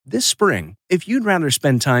This spring, if you'd rather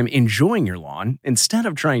spend time enjoying your lawn instead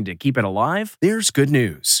of trying to keep it alive, there's good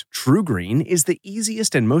news. TruGreen is the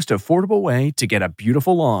easiest and most affordable way to get a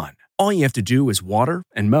beautiful lawn. All you have to do is water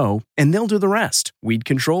and mow, and they'll do the rest. Weed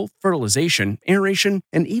control, fertilization, aeration,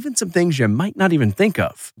 and even some things you might not even think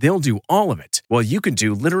of. They'll do all of it, while you can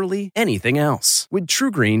do literally anything else. With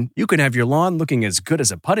TruGreen, you can have your lawn looking as good as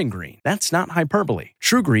a putting green. That's not hyperbole.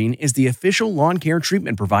 TruGreen is the official lawn care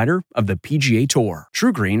treatment provider of the PGA Tour.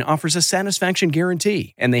 TruGreen offers a satisfaction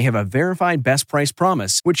guarantee, and they have a verified best price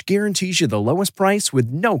promise, which guarantees you the lowest price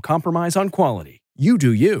with no compromise on quality. You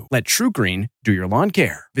do you. Let TruGreen do your lawn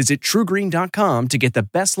care. Visit TruGreen.com to get the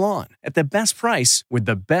best lawn at the best price with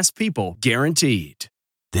the best people guaranteed.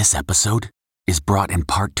 This episode is brought in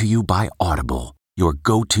part to you by Audible, your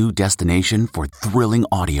go-to destination for thrilling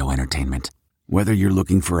audio entertainment. Whether you're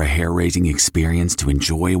looking for a hair-raising experience to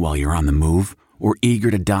enjoy while you're on the move or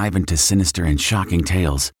eager to dive into sinister and shocking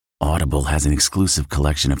tales, Audible has an exclusive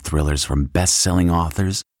collection of thrillers from best-selling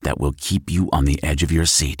authors that will keep you on the edge of your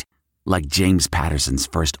seat. Like James Patterson's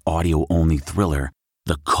first audio-only thriller,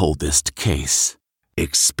 The Coldest Case.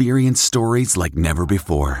 Experience stories like never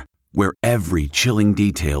before, where every chilling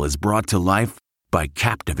detail is brought to life by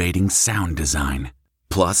captivating sound design.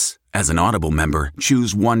 Plus, as an Audible member,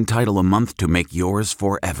 choose one title a month to make yours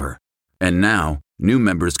forever. And now, new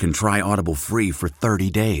members can try Audible free for 30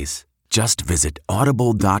 days. Just visit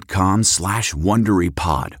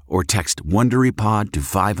audible.com/WonderyPod or text WonderyPod to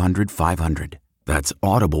 500-500. That's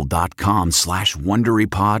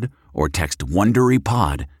audible.com/WonderyPod or text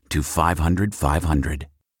WonderyPod to 500-500.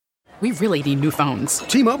 We really need new phones.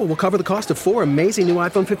 T-Mobile will cover the cost of 4 amazing new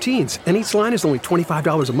iPhone 15s, and each line is only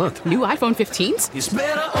 $25 a month. New iPhone 15s? It's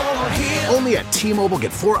better over here. Only at T-Mobile,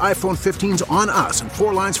 get 4 iPhone 15s on us and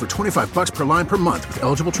 4 lines for $25 per line per month with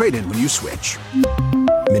eligible trade-in when you switch.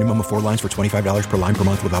 Minimum of 4 lines for $25 per line per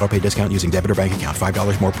month with autopay discount using debit or bank account.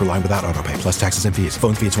 $5 more per line without autopay, plus taxes and fees.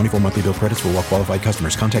 Phone fee at 24 monthly bill credits for well-qualified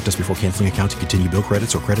customers. Contact us before canceling account to continue bill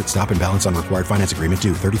credits or credit stop and balance on required finance agreement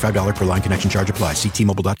due. $35 per line connection charge applies. See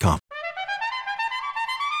T-Mobile.com.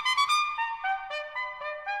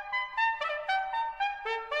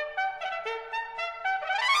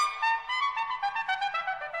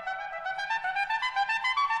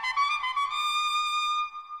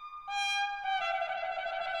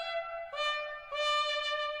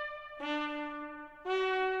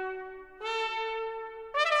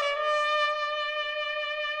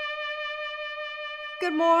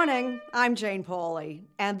 Good morning. I'm Jane Pauley,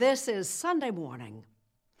 and this is Sunday Morning.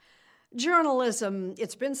 Journalism,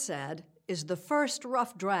 it's been said, is the first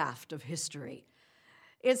rough draft of history.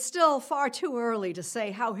 It's still far too early to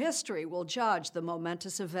say how history will judge the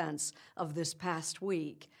momentous events of this past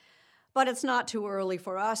week. But it's not too early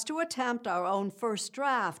for us to attempt our own first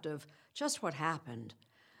draft of just what happened.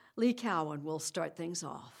 Lee Cowan will start things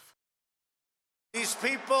off. These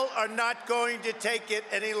people are not going to take it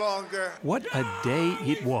any longer. What a day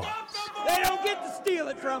it was. They don't get to steal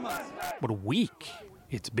it from us. What a week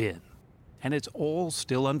it's been. And it's all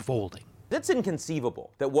still unfolding. It's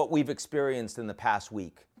inconceivable that what we've experienced in the past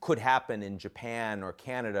week could happen in Japan or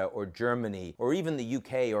Canada or Germany or even the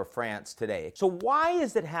UK or France today. So why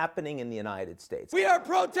is it happening in the United States? We are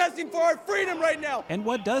protesting for our freedom right now. And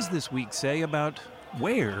what does this week say about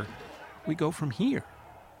where we go from here?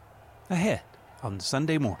 Ahead on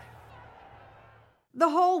Sunday Morning. The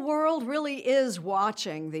whole world really is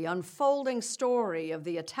watching the unfolding story of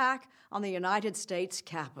the attack on the United States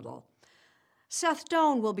Capitol. Seth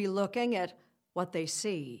Doane will be looking at what they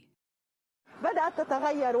see.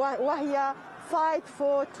 Fight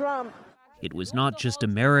for Trump. It was not just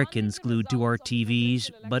Americans glued to our TVs,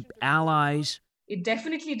 but allies. It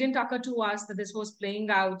definitely didn't occur to us that this was playing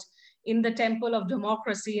out in the temple of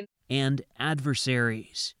democracy. And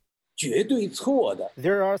adversaries.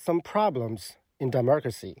 There are some problems in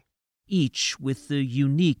democracy. Each with the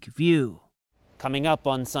unique view. Coming up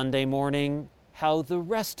on Sunday Morning, how the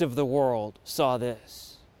rest of the world saw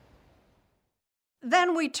this.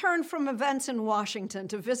 Then we turn from events in Washington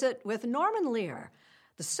to visit with Norman Lear,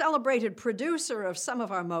 the celebrated producer of some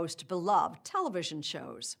of our most beloved television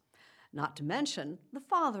shows, not to mention the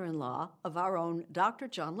father-in-law of our own Dr.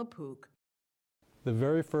 John LaPook. The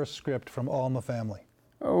very first script from All in the Family.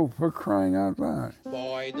 Oh, for crying out loud.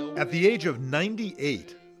 At the age of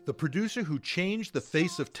 98, the producer who changed the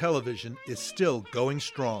face of television is still going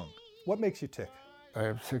strong. What makes you tick? I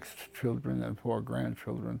have 6 children and 4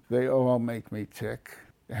 grandchildren. They all make me tick.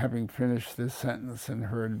 Having finished this sentence and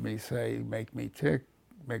heard me say, make me tick,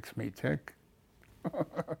 makes me tick.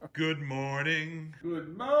 Good morning.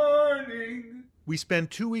 Good morning. We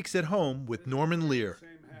spend 2 weeks at home with Norman Lear,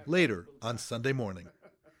 later on Sunday Morning.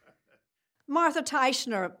 Martha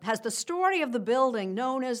Teichner has the story of the building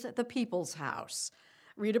known as the People's House.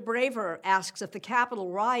 Rita Braver asks if the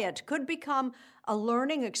Capitol riot could become a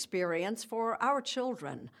learning experience for our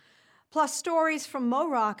children. Plus stories from Mo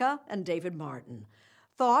Rocca and David Martin.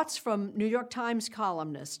 Thoughts from New York Times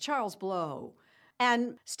columnist Charles Blow.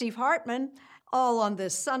 And Steve Hartman, all on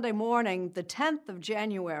this Sunday morning, the 10th of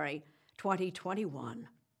January, 2021.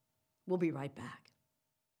 We'll be right back.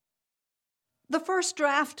 The first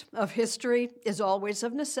draft of history is always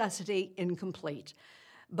of necessity incomplete,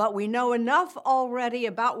 but we know enough already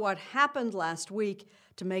about what happened last week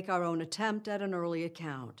to make our own attempt at an early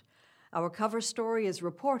account. Our cover story is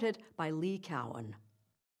reported by Lee Cowan.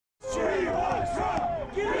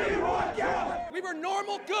 We were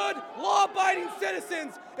normal, good, law-abiding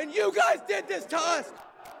citizens, and you guys did this to us!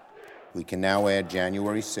 We can now add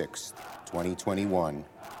January 6th, 2021,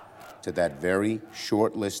 to that very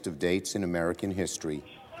short list of dates in American history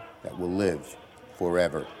that will live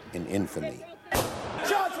forever in infamy.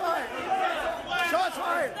 Shots fired! Shots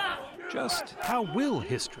fired! Just how will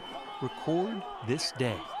history record this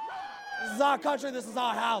day? This is our country, this is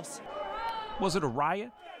our house. Was it a riot,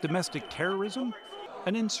 domestic terrorism,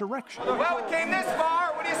 an insurrection? Well, we came this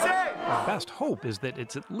far, what do you say? Our best hope is that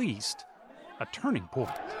it's at least a turning point.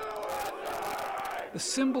 The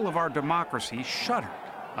symbol of our democracy shuddered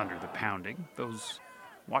under the pounding. Those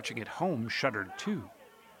watching at home shuddered too.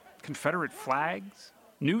 Confederate flags,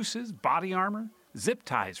 nooses, body armor, zip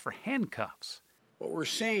ties for handcuffs. What we're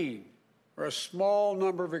seeing are a small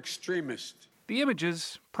number of extremists. The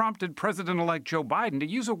images prompted President-elect Joe Biden to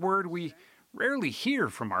use a word we rarely hear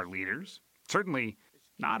from our leaders, certainly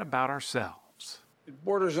not about ourselves. It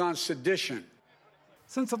borders on sedition.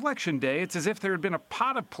 Since Election Day, it's as if there had been a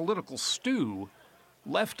pot of political stew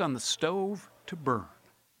left on the stove to burn,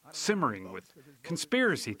 simmering with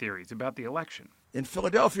conspiracy theories about the election. In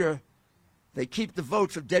Philadelphia, they keep the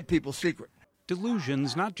votes of dead people secret.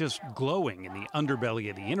 Delusions not just glowing in the underbelly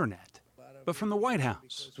of the internet, but from the White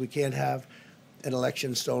House. We can't have an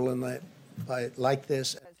election stolen like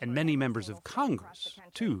this. And many members of Congress,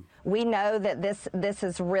 too. We know that this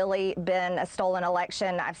has really been a stolen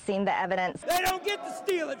election. I've seen the evidence. They don't get to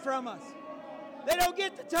steal it from us. They don't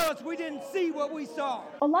get to tell us we didn't see what we saw.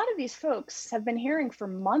 A lot of these folks have been hearing for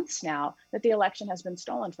months now that the election has been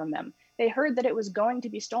stolen from them. They heard that it was going to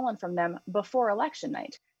be stolen from them before election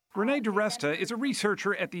night. Renee DiResta is a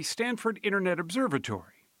researcher at the Stanford Internet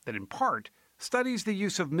Observatory that, in part, studies the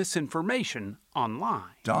use of misinformation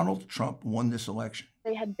online. Donald Trump won this election.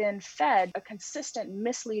 They had been fed a consistent,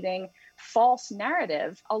 misleading, false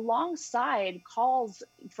narrative alongside calls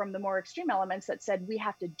from the more extreme elements that said, we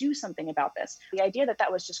have to do something about this. The idea that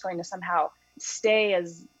that was just going to somehow stay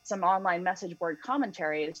as some online message board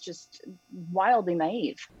commentary is just wildly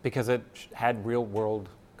naive. Because it had real-world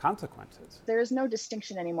consequences. There is no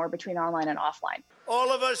distinction anymore between online and offline.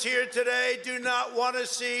 All of us here today do not want to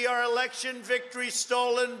see our election victory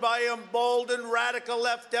stolen by emboldened radical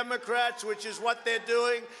left Democrats, which is what they're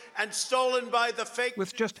doing, and stolen by the fake.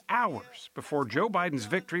 With just hours before Joe Biden's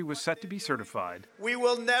victory was set to be certified, we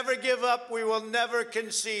will never give up, we will never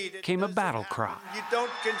concede. Came a battle cry. You don't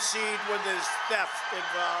concede when there's theft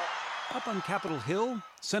involved. Up on Capitol Hill,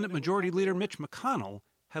 Senate Majority Leader Mitch McConnell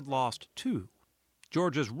had lost too.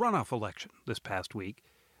 Georgia's runoff election this past week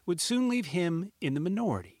would soon leave him in the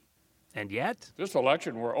minority. And yet, this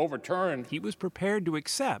election were overturned. He was prepared to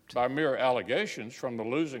accept, by mere allegations from the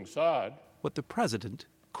losing side, what the president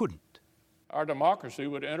couldn't. Our democracy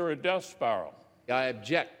would enter a death spiral. I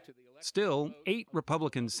object to the election. Still, 8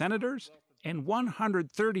 Republican senators and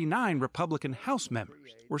 139 Republican House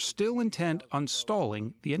members were still intent on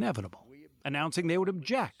stalling the inevitable, announcing they would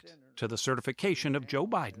object to the certification of Joe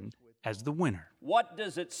Biden as the winner. What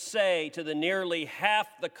does it say to the nearly half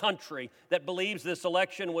the country that believes this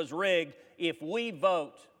election was rigged if we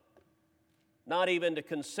vote not even to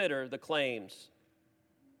consider the claims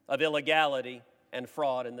of illegality and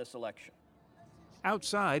fraud in this election?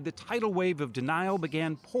 Outside, the tidal wave of denial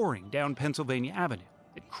began pouring down Pennsylvania Avenue.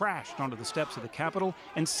 It crashed onto the steps of the Capitol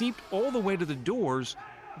and seeped all the way to the doors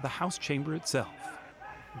of the House chamber itself.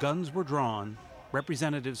 Guns were drawn,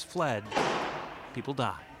 representatives fled, people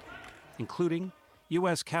died, including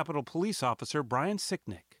U.S. Capitol Police Officer Brian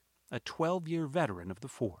Sicknick, a 12-year veteran of the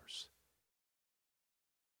force.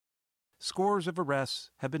 Scores of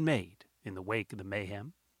arrests have been made in the wake of the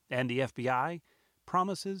mayhem, and the FBI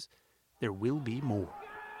promises there will be more.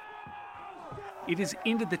 It is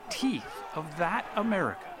into the teeth of that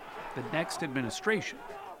America the next administration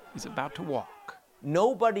is about to walk.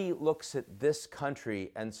 Nobody looks at this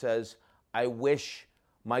country and says, I wish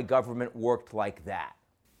my government worked like that.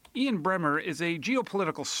 Ian Bremer is a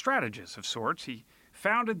geopolitical strategist of sorts. He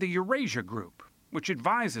founded the Eurasia Group, which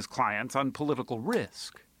advises clients on political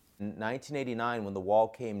risk. In 1989, when the wall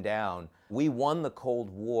came down, we won the Cold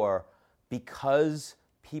War because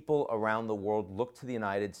people around the world looked to the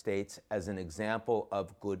United States as an example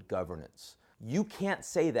of good governance. You can't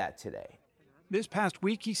say that today. This past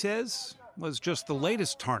week, he says, was just the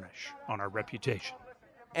latest tarnish on our reputation.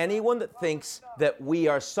 Anyone that thinks that we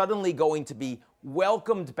are suddenly going to be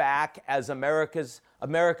welcomed back as America's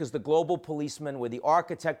the global policeman, we're the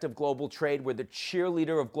architect of global trade, we're the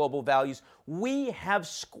cheerleader of global values, we have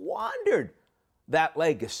squandered that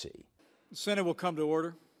legacy. The Senate will come to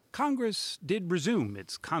order. Congress did resume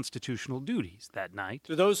its constitutional duties that night.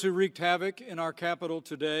 To those who wreaked havoc in our capital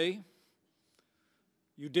today,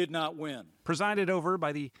 you did not win. Presided over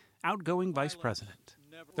by the outgoing vice president.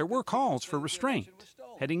 There were calls for restraint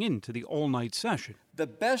heading into the all-night session. The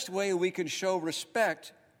best way we can show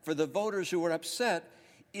respect for the voters who are upset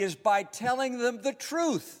is by telling them the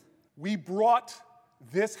truth. We brought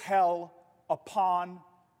this hell upon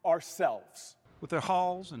ourselves. With their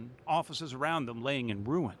halls and offices around them laying in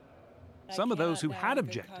ruin. Some of those who had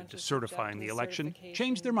objected to certifying the election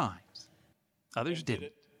changed their minds. Others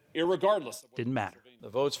didn't. Irregardless. Didn't matter. The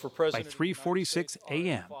votes for president by 3:46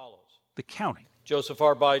 a.m., the counting Joseph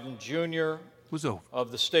R. Biden Jr. was over.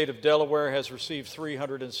 Of the state of Delaware has received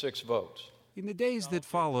 306 votes. In the days that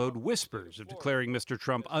followed, whispers of declaring Mr.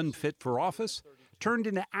 Trump unfit for office turned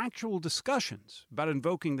into actual discussions about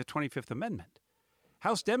invoking the 25th Amendment.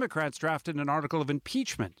 House Democrats drafted an article of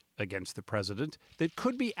impeachment against the president that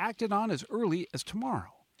could be acted on as early as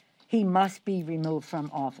tomorrow. He must be removed from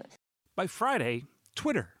office. By Friday,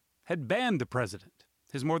 Twitter had banned the president.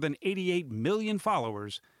 His more than 88 million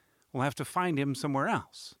followers will have to find him somewhere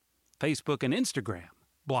else. Facebook and Instagram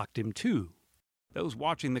blocked him too. Those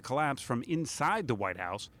watching the collapse from inside the White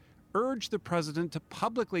House urged the president to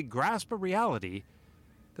publicly grasp a reality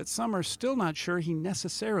that some are still not sure he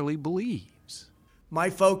necessarily believes. My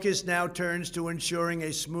focus now turns to ensuring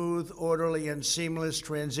a smooth, orderly, and seamless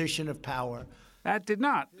transition of power. That did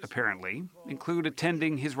not, apparently, include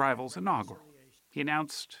attending his rival's inaugural. He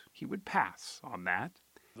announced he would pass on that.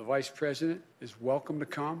 The vice president is welcome to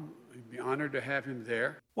come. We'd be honored to have him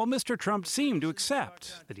there. While Mr. Trump seemed to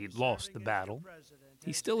accept that he'd lost the battle,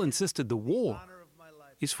 he still insisted the war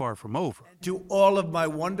is far from over. To all of my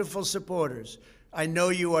wonderful supporters, I know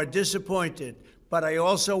you are disappointed, but I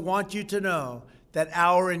also want you to know that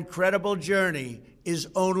our incredible journey is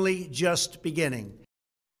only just beginning.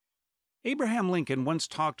 Abraham Lincoln once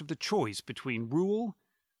talked of the choice between rule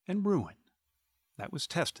and ruin. That was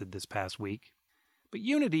tested this past week. But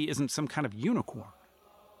unity isn't some kind of unicorn.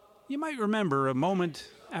 You might remember a moment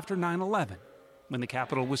after 9/11 when the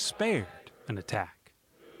Capitol was spared an attack.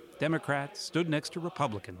 Democrats stood next to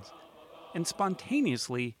Republicans and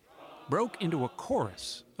spontaneously broke into a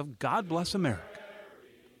chorus of God Bless America.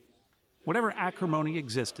 Whatever acrimony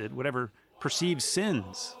existed, whatever perceived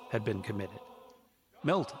sins had been committed,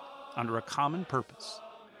 melted under a common purpose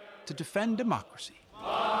to defend democracy.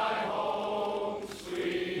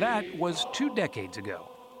 That was 2 decades ago.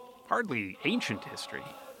 Hardly ancient history.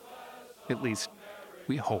 At least,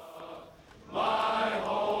 we hope. My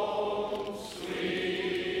home,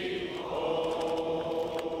 sweet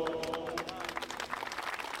home.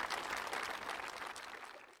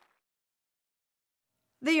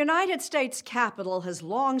 The United States Capitol has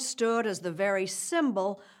long stood as the very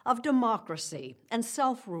symbol of democracy and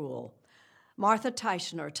self-rule. Martha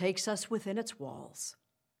Teichner takes us within its walls.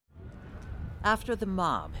 After the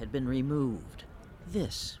mob had been removed,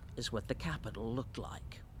 this is what the Capitol looked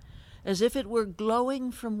like. As if it were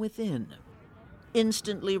glowing from within,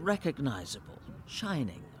 instantly recognizable,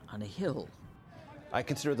 shining on a hill. I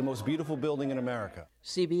consider it the most beautiful building in America.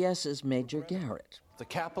 CBS's Major Garrett. The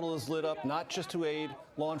Capitol is lit up not just to aid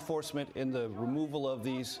law enforcement in the removal of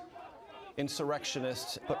these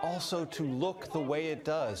insurrectionists, but also to look the way it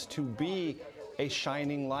does, to be a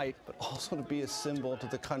shining light, but also to be a symbol to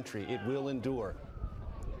the country. It will endure.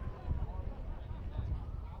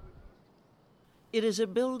 It is a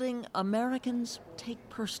building Americans take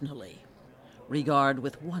personally, regard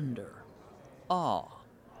with wonder, awe,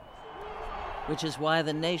 which is why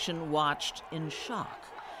the nation watched in shock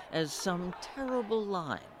as some terrible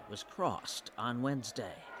line was crossed on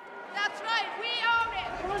Wednesday. That's right, we own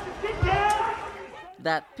it!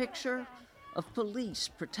 That picture of police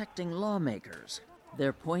protecting lawmakers.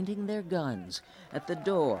 They're pointing their guns at the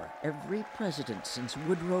door every president since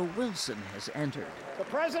Woodrow Wilson has entered. The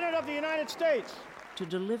President of the United States. To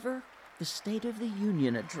deliver the State of the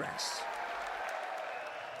Union address.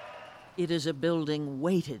 It is a building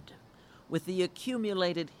weighted with the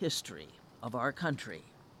accumulated history of our country.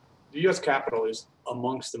 The U.S. Capitol is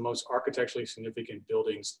amongst the most architecturally significant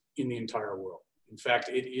buildings in the entire world. In fact,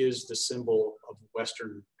 it is the symbol of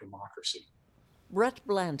Western democracy. Brett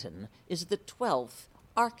Blanton is the 12th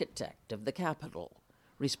architect of the Capitol,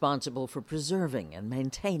 responsible for preserving and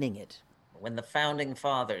maintaining it. When the founding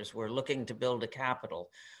fathers were looking to build a Capitol,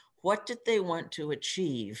 what did they want to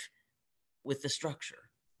achieve with the structure?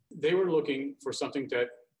 They were looking for something that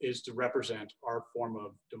is to represent our form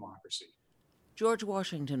of democracy. George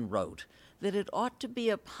Washington wrote that it ought to be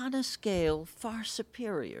upon a scale far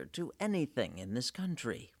superior to anything in this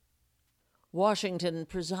country. Washington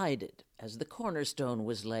presided as the cornerstone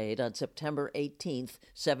was laid on September 18,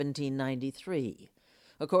 1793,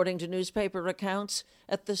 according to newspaper accounts,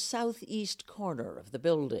 at the southeast corner of the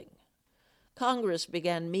building. Congress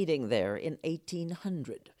began meeting there in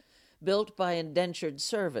 1800. Built by indentured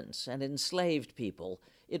servants and enslaved people,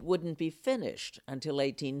 it wouldn't be finished until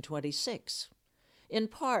 1826, in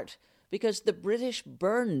part because the British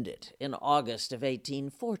burned it in August of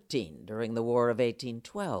 1814 during the War of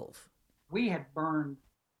 1812. We had burned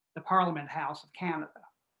the Parliament House of Canada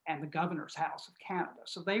and the Governor's House of Canada,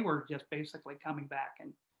 so they were just basically coming back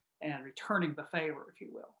and returning the favor, if you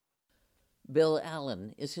will. Bill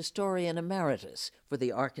Allen is historian emeritus for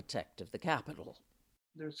the architect of the Capitol.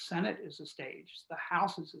 The Senate is a stage, the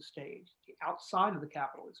House is a stage, the outside of the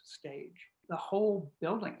Capitol is a stage, the whole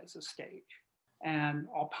building is a stage. And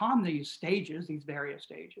upon these stages, these various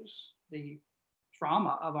stages, the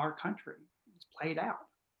drama of our country is played out.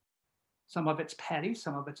 Some of it's petty,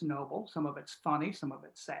 some of it's noble, some of it's funny, some of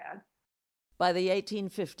it's sad. By the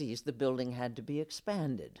 1850s, the building had to be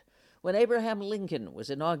expanded. When Abraham Lincoln was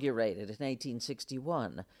inaugurated in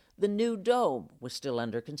 1861, the new dome was still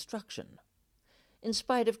under construction. In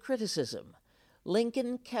spite of criticism,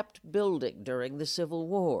 Lincoln kept building during the Civil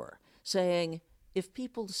War, saying, "If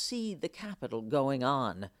people see the Capitol going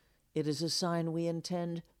on, it is a sign we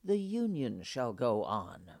intend the Union shall go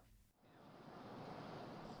on."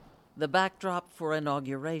 The backdrop for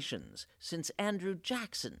inaugurations since Andrew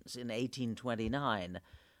Jackson's in 1829,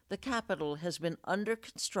 the Capitol has been under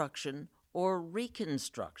construction or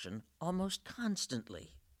reconstruction almost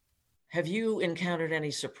constantly. Have you encountered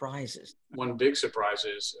any surprises? One big surprise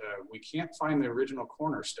is we can't find the original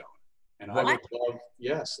cornerstone. And I would love,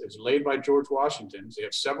 yes, it's laid by George Washington. They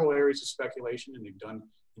have several areas of speculation and they've done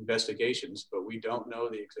investigations, but we don't know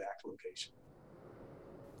the exact location.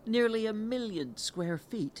 Nearly 1 million square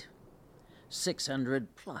feet,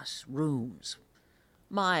 600 plus rooms,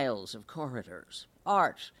 miles of corridors,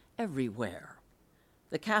 art everywhere.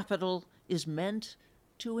 The Capitol is meant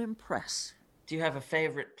to impress. Do you have a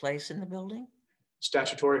favorite place in the building?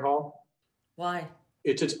 Statutory Hall. Why?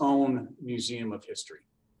 It's its own museum of history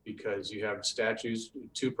because you have statues,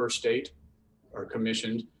 2 per state are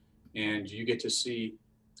commissioned, and you get to see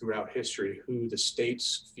throughout history who the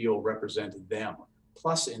states feel represent them.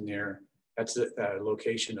 Plus in there, that's the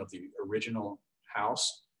location of the original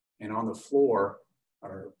house, and on the floor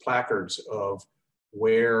are placards of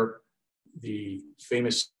where the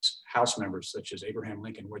famous House members, such as Abraham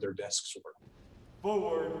Lincoln, where their desks were.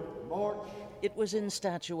 Forward, march. It was in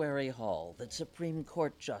Statuary Hall that Supreme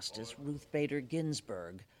Court Justice Ruth Bader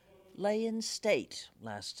Ginsburg lay in state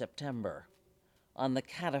last September on the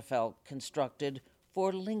catafalque constructed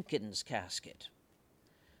for Lincoln's casket.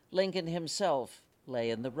 Lincoln himself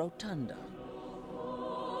lay in the rotunda.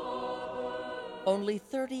 Only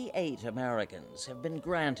 38 Americans have been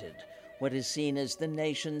granted what is seen as the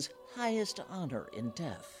nation's highest honor in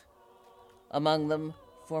death. Among them,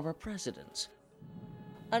 former presidents,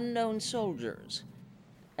 unknown soldiers,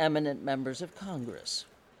 eminent members of Congress,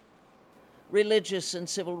 religious and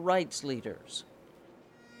civil rights leaders.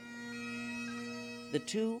 The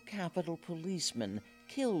 2 Capitol policemen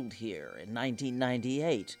killed here in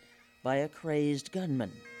 1998 by a crazed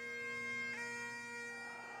gunman.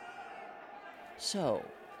 So,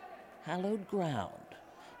 hallowed ground,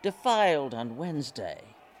 defiled on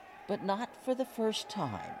Wednesday, but not for the first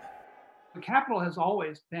time. The Capitol has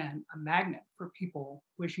always been a magnet for people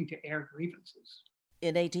wishing to air grievances.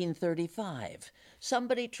 In 1835,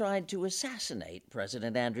 somebody tried to assassinate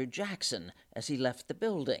President Andrew Jackson as he left the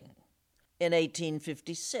building. In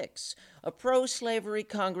 1856, a pro-slavery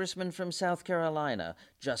congressman from South Carolina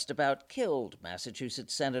just about killed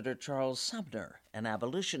Massachusetts Senator Charles Sumner, an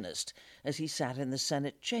abolitionist, as he sat in the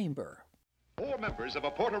Senate chamber. 4 members of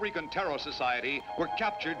a Puerto Rican terror society were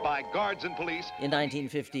captured by guards and police. In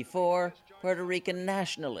 1954, Puerto Rican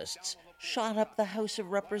nationalists shot up the House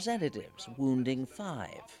of Representatives, wounding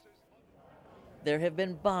 5. There have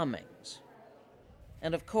been bombings.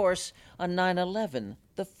 And of course, on 9/11,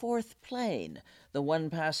 The fourth plane, the one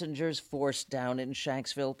passengers forced down in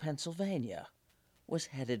Shanksville, Pennsylvania, was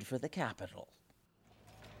headed for the Capitol.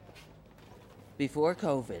 Before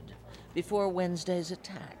COVID, before Wednesday's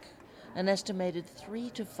attack, an estimated 3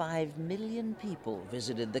 to 5 million people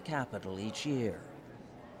visited the Capitol each year.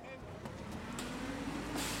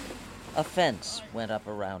 A fence went up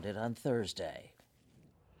around it on Thursday,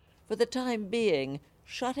 for the time being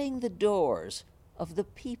shutting the doors of the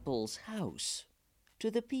People's House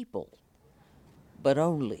to the people, but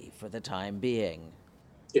only for the time being.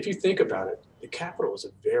 If you think about it, the Capitol is a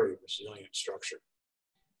very resilient structure.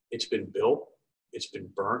 It's been built, it's been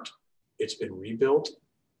burnt, it's been rebuilt,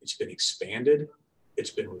 it's been expanded, it's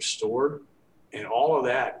been restored, and all of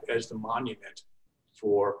that as the monument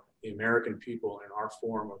for the American people and our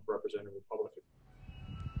form of representative republican.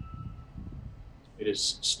 It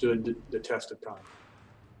has stood the test of time.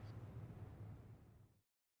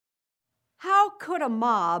 How could a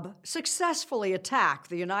mob successfully attack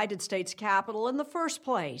the United States Capitol in the first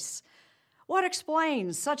place? What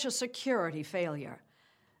explains such a security failure?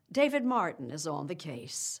 David Martin is on the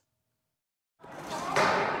case.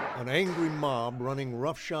 An angry mob running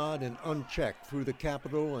roughshod and unchecked through the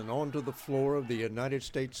Capitol and onto the floor of the United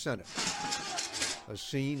States Senate. A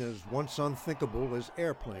scene as once unthinkable as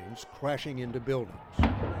airplanes crashing into buildings.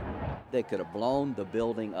 They could have blown the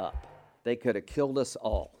building up. They could have killed us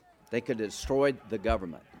all. They could have destroyed the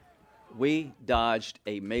government. We dodged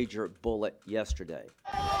a major bullet yesterday.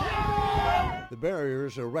 The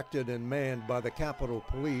barriers erected and manned by the Capitol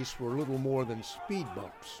Police were little more than speed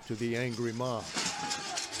bumps to the angry mob.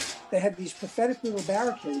 They had these pathetic little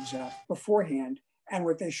barricades up beforehand, and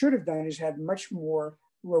what they should have done is had much more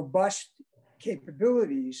robust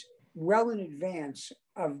capabilities well in advance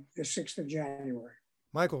of the 6th of January.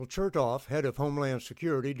 Michael Chertoff, head of Homeland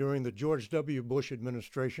Security during the George W. Bush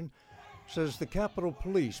administration, says the Capitol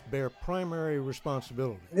Police bear primary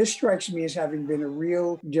responsibility. This strikes me as having been a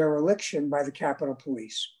real dereliction by the Capitol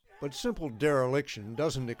Police. But simple dereliction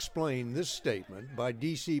doesn't explain this statement by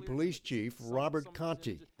D.C. Police Chief Robert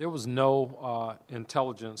Conte. There was no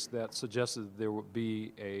intelligence that suggested there would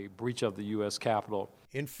be a breach of the U.S. Capitol.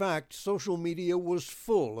 In fact, social media was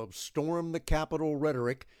full of storm the Capitol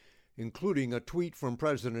rhetoric, including a tweet from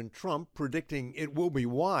President Trump predicting it will be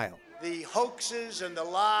wild. The hoaxes and the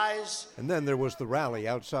lies. And then there was the rally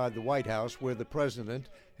outside the White House where the president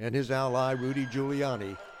and his ally Rudy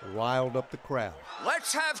Giuliani riled up the crowd.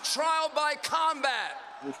 Let's have trial by combat.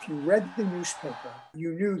 If you read the newspaper,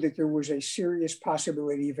 you knew that there was a serious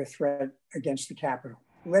possibility of a threat against the Capitol.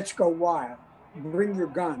 Let's go wild. Bring your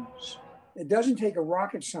guns. It doesn't take a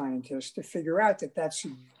rocket scientist to figure out that that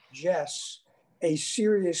suggests a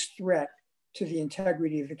serious threat to the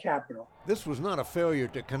integrity of the Capitol. This was not a failure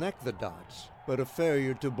to connect the dots, but a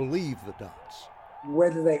failure to believe the dots.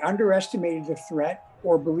 Whether they underestimated the threat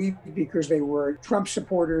or believed because they were Trump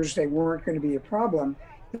supporters they weren't going to be a problem,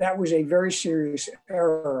 that was a very serious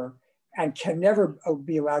error and can never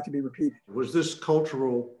be allowed to be repeated. Was this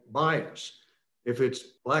cultural bias? If it's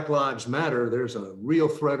Black Lives Matter, there's a real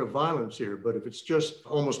threat of violence here. But if it's just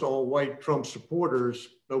almost all white Trump supporters,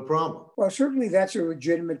 no problem. Well, certainly that's a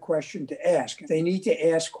legitimate question to ask. They need to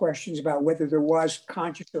ask questions about whether there was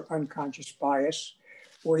conscious or unconscious bias,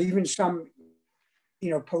 or even some,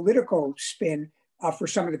 political spin for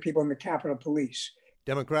some of the people in the Capitol Police.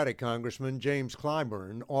 Democratic Congressman James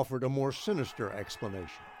Clyburn offered a more sinister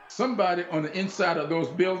explanation. Somebody on the inside of those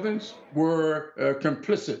buildings were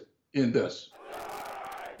complicit in this.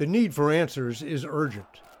 The need for answers is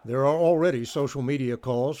urgent. There are already social media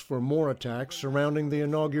calls for more attacks surrounding the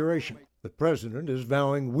inauguration. The president is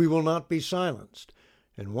vowing we will not be silenced,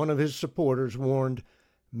 and one of his supporters warned,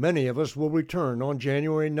 many of us will return on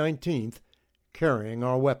January 19th carrying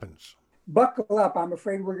our weapons. Buckle up. I'm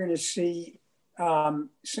afraid we're going to see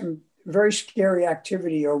some very scary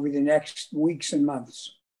activity over the next weeks and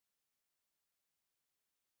months.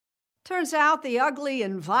 Turns out the ugly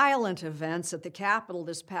and violent events at the Capitol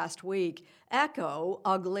this past week echo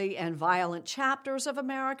ugly and violent chapters of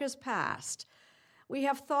America's past. We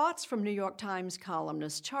have thoughts from New York Times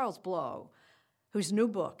columnist Charles Blow, whose new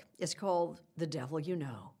book is called The Devil You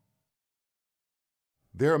Know.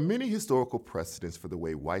 There are many historical precedents for the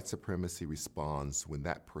way white supremacy responds when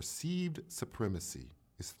that perceived supremacy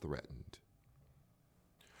is threatened.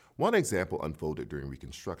 One example unfolded during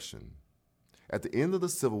Reconstruction. At the end of the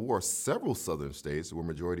Civil War, several Southern states were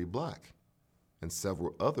majority black, and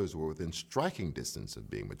several others were within striking distance of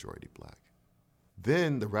being majority black.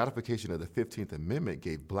 Then the ratification of the 15th Amendment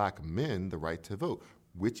gave black men the right to vote,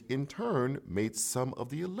 which in turn made some of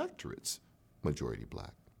the electorates majority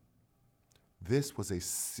black. This was a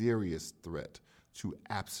serious threat to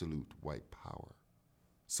absolute white power.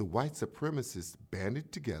 So white supremacists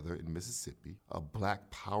banded together in Mississippi, a black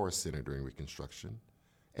power center during Reconstruction,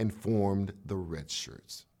 and formed the Red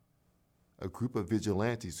Shirts, a group of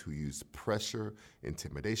vigilantes who used pressure,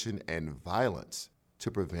 intimidation, and violence to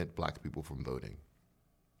prevent black people from voting.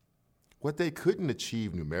 What they couldn't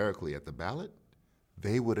achieve numerically at the ballot,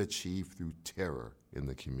 they would achieve through terror in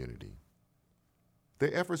the community.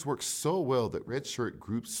 Their efforts worked so well that red shirt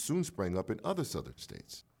groups soon sprang up in other southern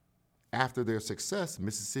states. After their success,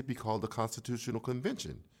 Mississippi called a constitutional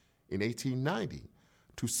convention in 1890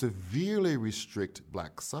 to severely restrict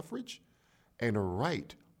black suffrage and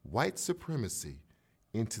write white supremacy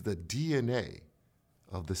into the DNA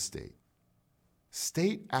of the state.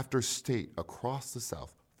 State after state across the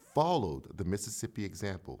South followed the Mississippi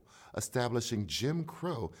example, establishing Jim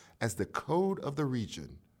Crow as the code of the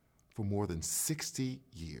region for more than 60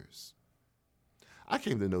 years. I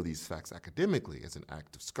came to know these facts academically as an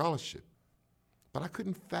act of scholarship, but I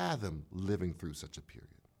couldn't fathom living through such a period.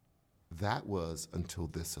 That was until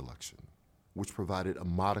this election, which provided a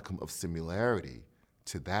modicum of similarity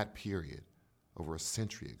to that period over a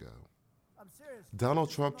century ago. Donald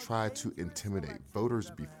Trump tried to intimidate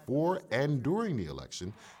voters before and during the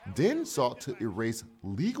election, then sought to erase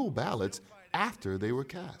legal ballots after they were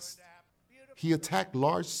cast. He attacked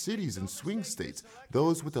large cities and swing states,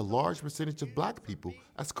 those with a large percentage of black people,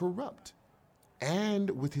 as corrupt. And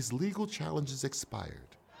with his legal challenges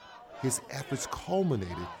expired, his efforts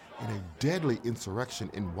culminated in a deadly insurrection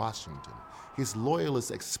in Washington, his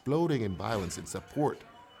loyalists exploding in violence in support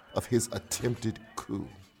of his attempted coup.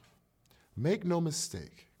 Make no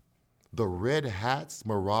mistake, the red hats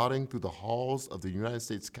marauding through the halls of the United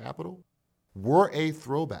States Capitol were a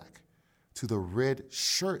throwback to the red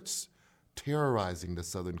shirts terrorizing the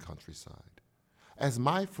southern countryside. As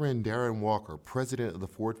my friend Darren Walker, president of the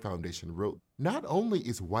Ford Foundation, wrote, not only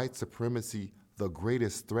is white supremacy the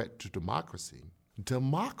greatest threat to democracy,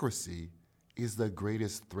 democracy is the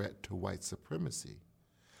greatest threat to white supremacy.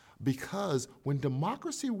 Because when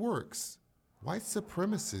democracy works, white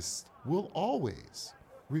supremacists will always,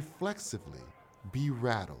 reflexively, be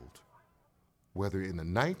rattled, whether in the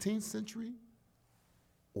 19th century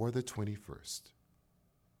or the 21st.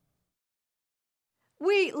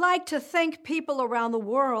 We like to think people around the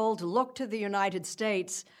world look to the United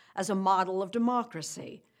States as a model of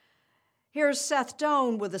democracy. Here's Seth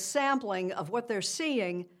Doane with a sampling of what they're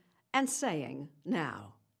seeing and saying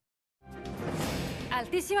now.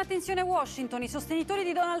 Altissima tensione a Washington. I sostenitori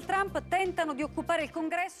di Donald Trump tentano di occupare il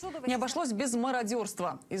Congresso dove... Не обошлось без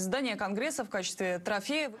мародерства. Из здания Конгресса в качестве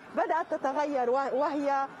трофея... بدأت تتغير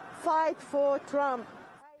وهي fight for Trump.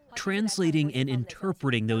 Translating and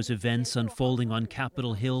interpreting those events unfolding on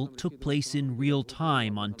Capitol Hill took place in real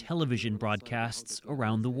time on television broadcasts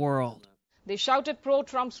around the world. They shouted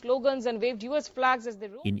pro-Trump slogans and waved U.S. flags as they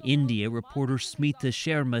rode. In India, reporter Smita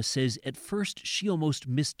Sharma says at first she almost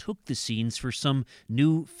mistook the scenes for some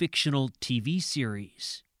new fictional TV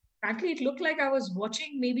series. Frankly, it looked like I was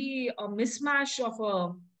watching maybe a mismatch of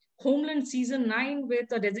a Homeland Season 9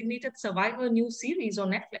 with a Designated Survivor new series on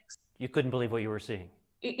Netflix. You couldn't believe what you were seeing?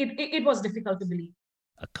 It was difficult to believe.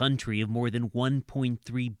 A country of more than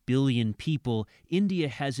 1.3 billion people, India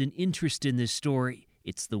has an interest in this story.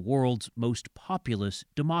 It's the world's most populous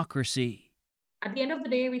democracy. At the end of the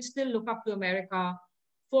day, we still look up to America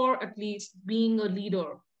for at least being a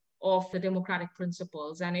leader of the democratic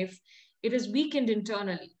principles. And if it is weakened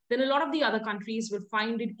internally, then a lot of the other countries will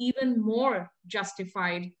find it even more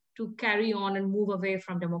justified to carry on and move away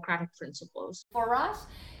from democratic principles. For us,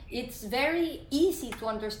 it's very easy to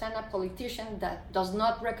understand a politician that does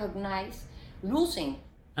not recognize losing.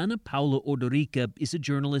 Ana Paula Ordorica is a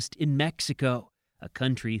journalist in Mexico, a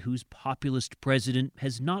country whose populist president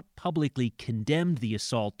has not publicly condemned the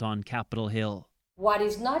assault on Capitol Hill. What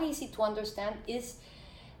is not easy to understand is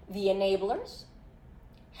the enablers,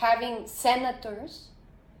 having senators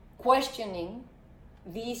questioning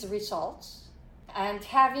these results, and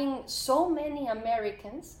having so many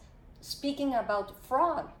Americans speaking about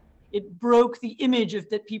fraud. It broke the image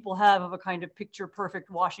that people have of a kind of picture-perfect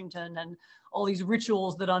Washington and all these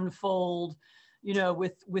rituals that unfold,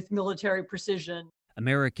 with military precision.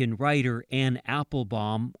 American writer Anne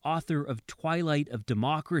Applebaum, author of Twilight of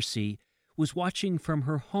Democracy, was watching from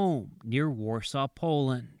her home near Warsaw,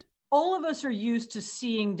 Poland. All of us are used to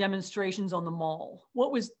seeing demonstrations on the mall.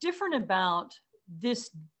 What was different about this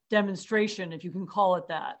demonstration, if you can call it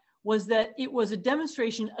that, was that it was a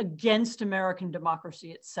demonstration against American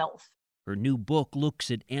democracy itself. Her new book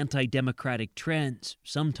looks at anti-democratic trends,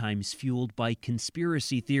 sometimes fueled by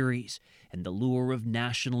conspiracy theories and the lure of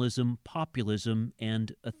nationalism, populism,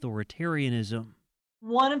 and authoritarianism.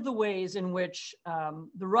 One of the ways in which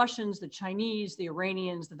the Russians, the Chinese, the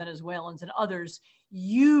Iranians, the Venezuelans, and others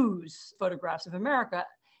use photographs of America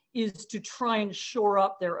is to try and shore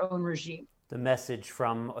up their own regime. The message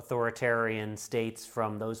from authoritarian states,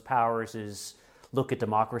 from those powers, is look at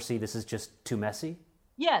democracy, this is just too messy?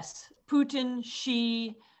 Yes, Putin,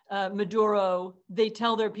 Xi, Maduro, they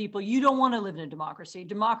tell their people, you don't want to live in a democracy.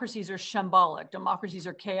 Democracies are shambolic. Democracies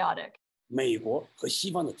are chaotic.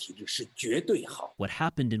 What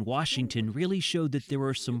happened in Washington really showed that there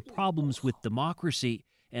are some problems with democracy,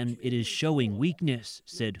 and it is showing weakness,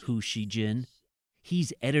 said Hu Xijin.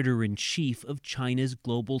 He's editor-in-chief of China's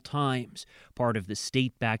Global Times, part of the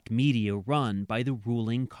state-backed media run by the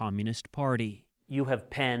ruling Communist Party. You have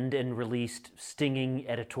penned and released stinging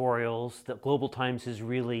editorials. The Global Times has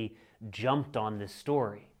really jumped on this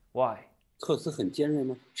story. Why? Are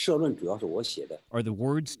the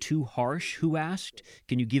words too harsh? Hu asked.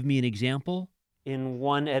 Can you give me an example? In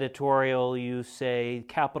one editorial, you say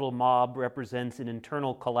Capitol mob represents an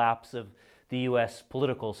internal collapse of the U.S.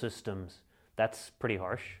 political systems. That's pretty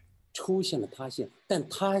harsh.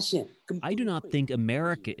 I do not think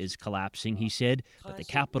America is collapsing, he said, but the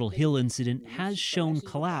Capitol Hill incident has shown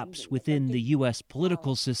collapse within the U.S.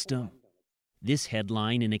 political system. This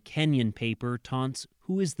headline in a Kenyan paper taunts,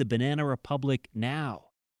 who is the Banana Republic now?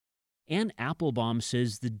 Anne Applebaum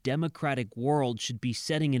says the democratic world should be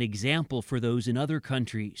setting an example for those in other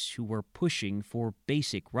countries who are pushing for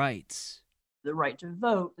basic rights. The right to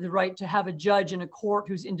vote, the right to have a judge in a court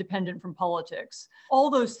who's independent from politics.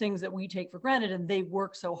 All those things that we take for granted and they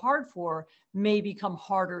work so hard for may become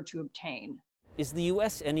harder to obtain. Is the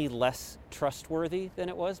U.S. any less trustworthy than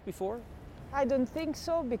it was before? I don't think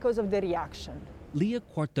so because of the reaction. Lia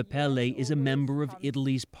Quartapelle is a member of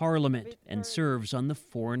Italy's parliament and serves on the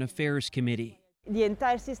Foreign Affairs Committee. The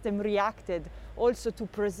entire system reacted also to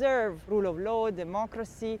preserve rule of law,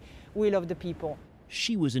 democracy, will of the people.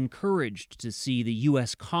 She was encouraged to see the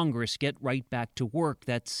U.S. Congress get right back to work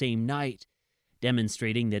that same night,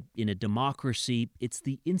 demonstrating that in a democracy, it's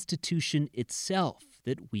the institution itself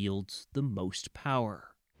that wields the most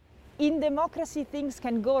power. In democracy, things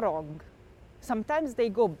can go wrong. Sometimes they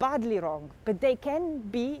go badly wrong, but they can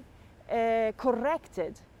be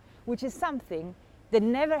corrected, which is something that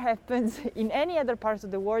never happens in any other part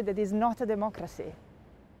of the world that is not a democracy.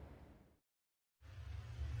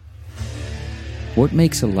 What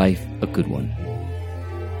makes a life a good one?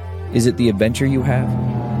 Is it the adventure you have?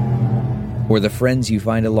 Or the friends you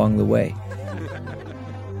find along the way?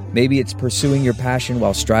 Maybe it's pursuing your passion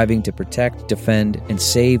while striving to protect, defend, and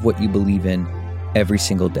save what you believe in every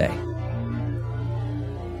single day.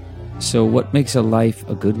 So what makes a life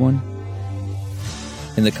a good one?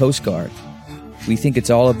 In the Coast Guard, we think it's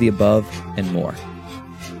all of the above and more.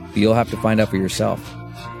 But you'll have to find out for yourself.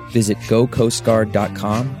 Visit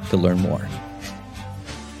gocoastguard.com to learn more.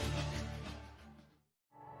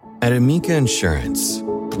 At Amica Insurance,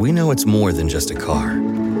 we know it's more than just a car.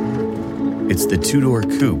 It's the two-door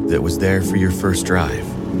coupe that was there for your first drive.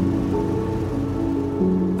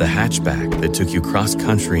 The hatchback that took you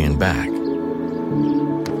cross-country and back.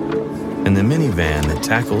 And the minivan that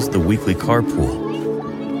tackles the weekly carpool.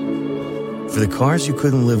 For the cars you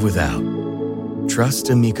couldn't live without,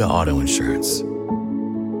 trust Amica Auto Insurance.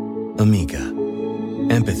 Amica.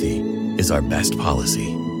 Empathy is our best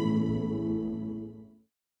policy.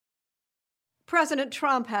 President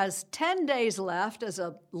Trump has 10 days left as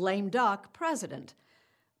a lame duck president.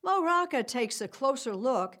 Mo Rocca takes a closer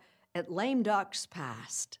look at lame duck's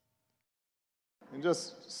past. In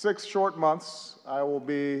just 6 short months, I will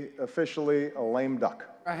be officially a lame duck.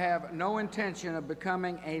 I have no intention of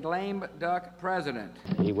becoming a lame duck president.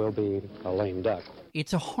 He will be a lame duck.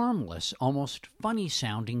 It's a harmless, almost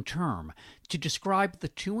funny-sounding term to describe the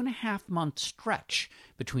 2.5-month stretch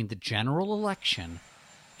between the general election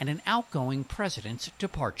and an outgoing president's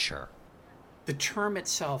departure. The term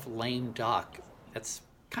itself, lame duck, that's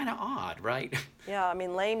kind of odd, right? Yeah, I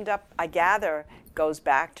mean, lame duck, I gather, goes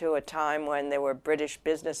back to a time when there were British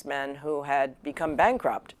businessmen who had become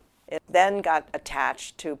bankrupt. It then got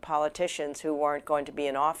attached to politicians who weren't going to be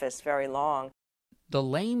in office very long. The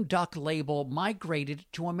lame duck label migrated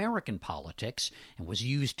to American politics and was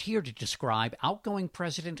used here to describe outgoing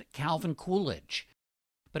President Calvin Coolidge.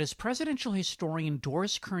 But as presidential historian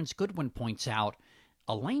Doris Kearns Goodwin points out,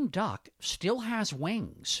 a lame duck still has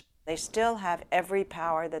wings. They still have every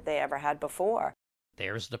power that they ever had before.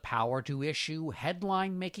 There's the power to issue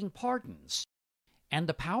headline-making pardons, and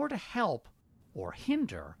the power to help or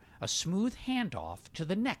hinder a smooth handoff to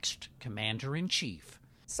the next commander-in-chief.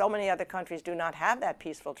 So many other countries do not have that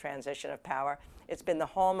peaceful transition of power. It's been the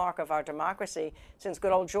hallmark of our democracy since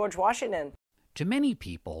good old George Washington. To many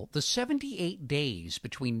people, the 78 days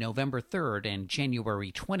between November 3rd and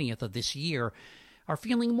January 20th of this year are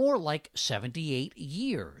feeling more like 78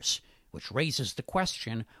 years, which raises the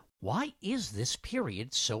question, why is this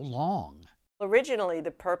period so long? Originally,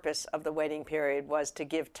 the purpose of the waiting period was to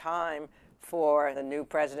give time for the new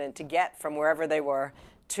president to get from wherever they were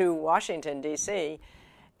to Washington, D.C.,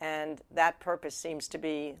 and that purpose seems to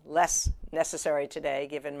be less necessary today,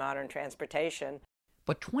 given modern transportation.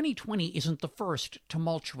 But 2020 isn't the first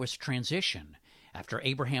tumultuous transition. After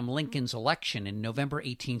Abraham Lincoln's election in November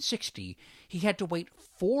 1860, he had to wait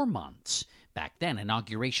 4 months. Back then,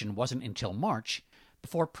 inauguration wasn't until March,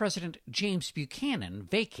 before President James Buchanan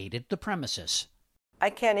vacated the premises. I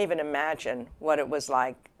can't even imagine what it was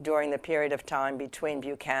like during the period of time between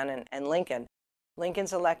Buchanan and Lincoln.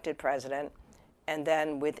 Lincoln's elected president, and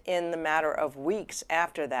then within the matter of weeks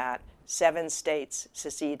after that, 7 states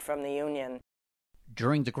secede from the Union.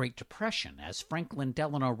 During the Great Depression, as Franklin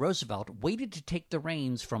Delano Roosevelt waited to take the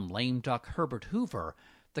reins from lame duck Herbert Hoover,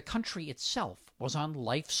 the country itself was on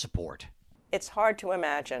life support. It's hard to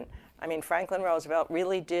imagine. I mean, Franklin Roosevelt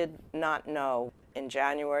really did not know in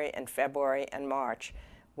January and February and March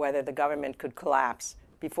whether the government could collapse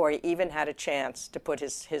before he even had a chance to put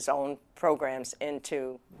his own programs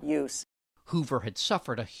into use. Hoover had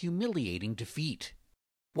suffered a humiliating defeat.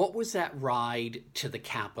 What was that ride to the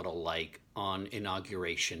Capitol like on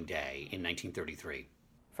Inauguration Day in 1933?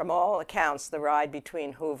 From all accounts, the ride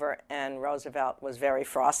between Hoover and Roosevelt was very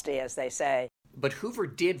frosty, as they say. But Hoover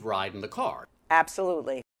did ride in the car.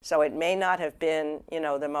 Absolutely. So it may not have been,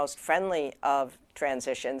 the most friendly of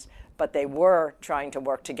transitions, but they were trying to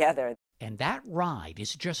work together. And that ride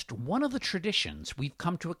is just one of the traditions we've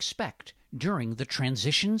come to expect during the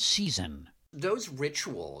transition season. Those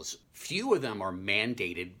rituals, few of them are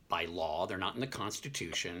mandated by law. They're not in the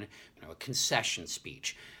Constitution. A concession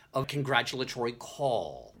speech, a congratulatory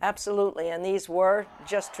call. Absolutely, and these were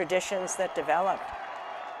just traditions that developed.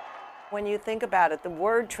 When you think about it, the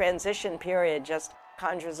word transition period just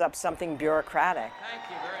conjures up something bureaucratic. Thank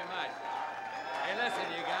you very much. Hey,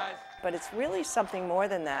 listen, you guys. But it's really something more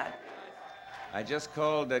than that. I just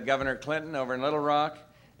called Governor Clinton over in Little Rock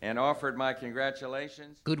and offered my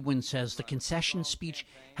congratulations. Goodwin says the concession speech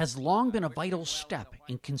has long been a vital step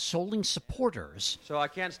in consoling supporters. So I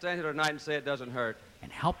can't stand here tonight and say it doesn't hurt.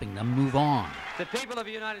 And helping them move on. The people of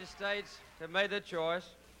the United States have made their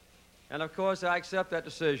choice, and of course I accept that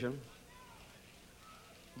decision.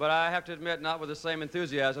 But I have to admit, not with the same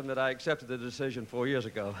enthusiasm that I accepted the decision 4 years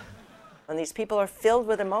ago. And these people are filled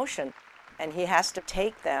with emotion, and he has to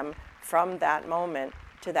take them from that moment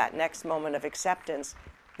to that next moment of acceptance.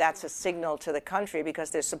 That's a signal to the country because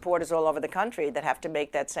there's supporters all over the country that have to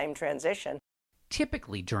make that same transition.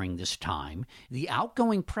 Typically during this time, the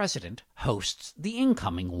outgoing president hosts the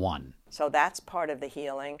incoming one. So that's part of the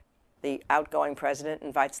healing. The outgoing president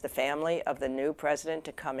invites the family of the new president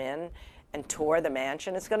to come in and tour the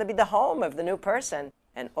mansion. It's going to be the home of the new person.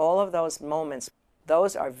 And all of those moments,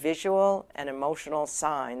 those are visual and emotional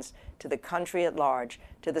signs to the country at large,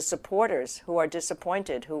 to the supporters who are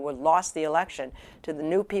disappointed, who lost the election, to the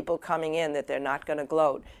new people coming in that they're not going to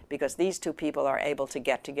gloat because these two people are able to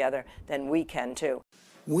get together, then we can too.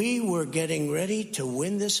 We were getting ready to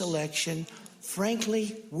win this election.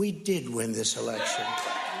 Frankly, we did win this election.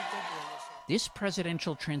 This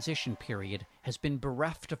presidential transition period has been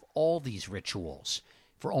bereft of all these rituals.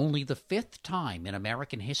 For only the 5th time in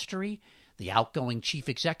American history, the outgoing chief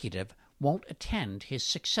executive won't attend his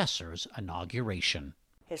successor's inauguration.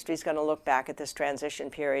 History's going to look back at this transition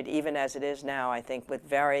period, even as it is now, I think, with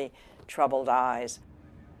very troubled eyes.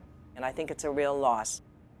 And I think it's a real loss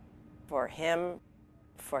for him,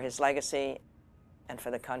 for his legacy, and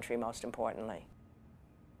for the country, most importantly.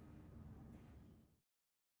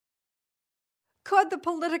 Could the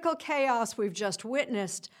political chaos we've just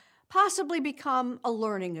witnessed possibly become a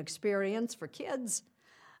learning experience for kids?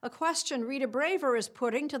 A question Rita Braver is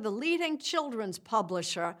putting to the leading children's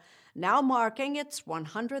publisher, now marking its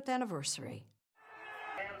 100th anniversary.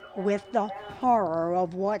 With the horror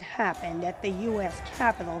of what happened at the U.S.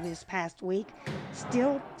 Capitol this past week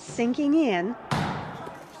still sinking in,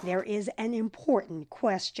 there is an important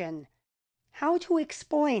question: how to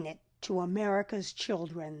explain it to America's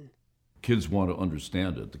children. Kids want to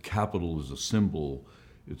understand it. The Capitol is a symbol.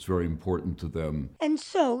 It's very important to them. And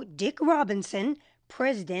so Dick Robinson,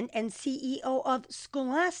 president and CEO of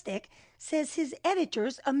Scholastic, says his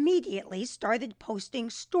editors immediately started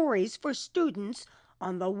posting stories for students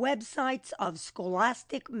on the websites of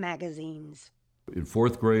Scholastic magazines. In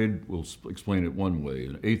 4th grade, we'll explain it one way.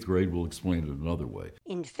 In 8th grade, we'll explain it another way.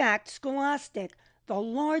 In fact, Scholastic, the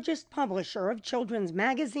largest publisher of children's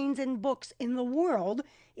magazines and books in the world,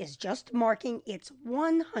 is just marking its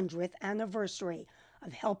 100th anniversary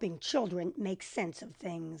of helping children make sense of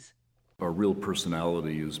things. Our real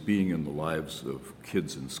personality is being in the lives of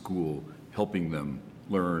kids in school, helping them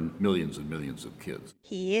learn, millions and millions of kids.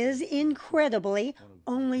 He is, incredibly,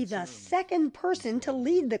 only the second person to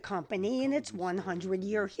lead the company in its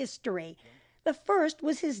 100-year history. The first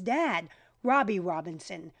was his dad, Robbie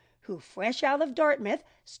Robinson, who, fresh out of Dartmouth,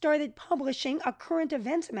 started publishing a current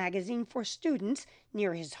events magazine for students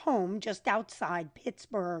near his home just outside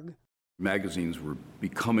Pittsburgh. Magazines were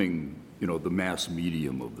becoming, the mass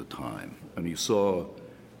medium of the time. And he saw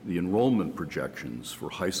the enrollment projections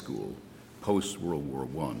for high school post-World War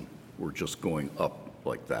I were just going up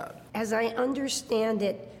like that. As I understand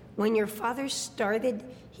it, when your father started,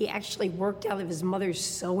 he actually worked out of his mother's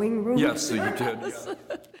sewing room? Yes, so you did. Yeah.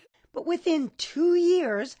 But within 2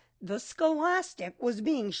 years, the Scholastic was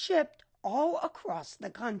being shipped all across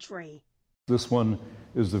the country. This one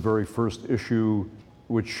is the very first issue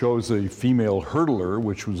which shows a female hurdler,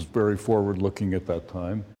 which was very forward-looking at that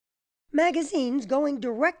time. Magazines going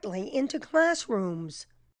directly into classrooms.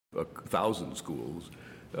 1,000 schools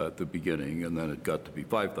at the beginning, and then it got to be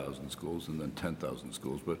 5,000 schools, and then 10,000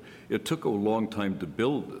 schools. But it took a long time to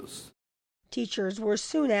build this. Teachers were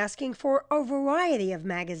soon asking for a variety of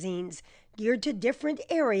magazines geared to different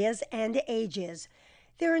areas and ages.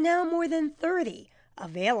 There are now more than 30,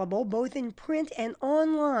 available both in print and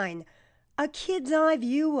online. A kid's eye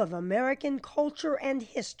view of American culture and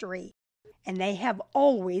history. And they have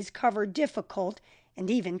always covered difficult and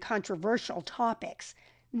even controversial topics.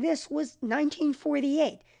 This was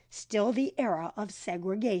 1948, still the era of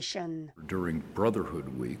segregation. During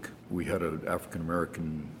Brotherhood Week, we had an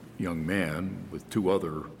African-American young man with 2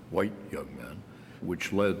 other white young men,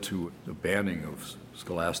 which led to the banning of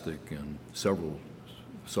Scholastic in several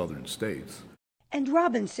southern states. And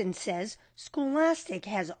Robinson says Scholastic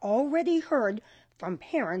has already heard from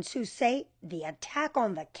parents who say the attack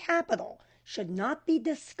on the Capitol should not be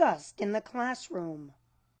discussed in the classroom.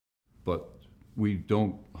 But we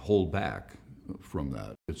don't hold back from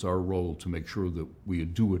that. It's our role to make sure that we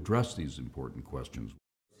do address these important questions.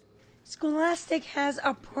 Scholastic has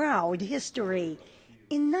a proud history.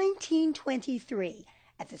 In 1923,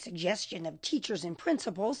 at the suggestion of teachers and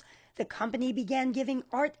principals, the company began giving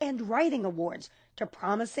art and writing awards to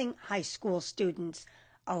promising high school students,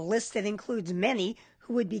 a list that includes many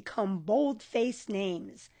who would become bold-faced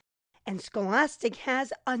names. And Scholastic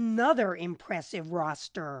has another impressive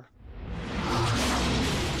roster.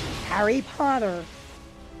 Harry Potter,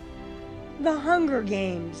 The Hunger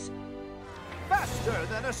Games, Faster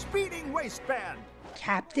than a speeding waistband,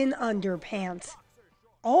 Captain Underpants,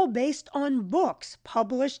 all based on books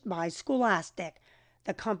published by Scholastic.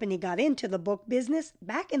 The company got into the book business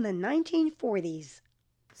back in the 1940s.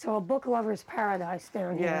 So a book lover's paradise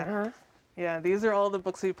down here, huh? Yeah, these are all the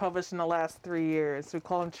books we published in the last 3 years. We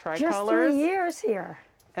call them tricolors. Just 3 years here.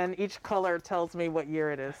 And each color tells me what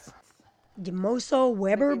year it is. Demoso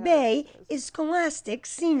Weber Bay is Scholastic's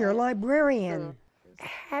senior librarian.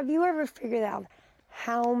 Have you ever figured out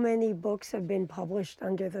how many books have been published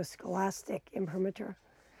under the Scholastic imprimatur?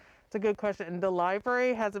 It's a good question. And the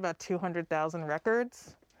library has about 200,000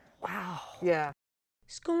 records. Wow. Yeah.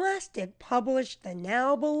 Scholastic published the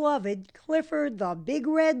now beloved Clifford the Big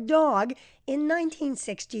Red Dog in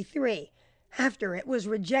 1963, after it was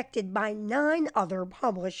rejected by 9 other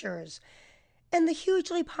publishers. And the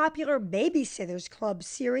hugely popular Babysitter's Club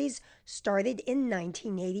series started in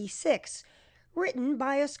 1986, written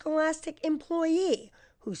by a Scholastic employee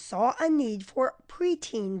who saw a need for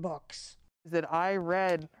preteen books. That I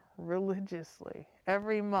read religiously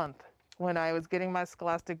every month when I was getting my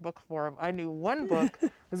Scholastic book form. I knew one book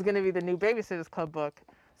was going to be the new Babysitter's Club book.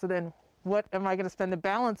 So then what am I going to spend the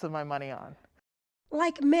balance of my money on?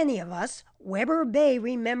 Like many of us, Weber Bay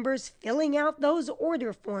remembers filling out those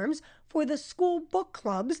order forms for the school book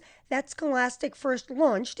clubs that Scholastic first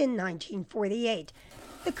launched in 1948.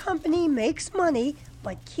 The company makes money,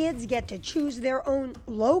 but kids get to choose their own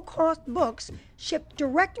low-cost books shipped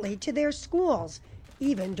directly to their schools,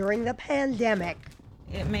 even during the pandemic.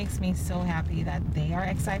 It makes me so happy that they are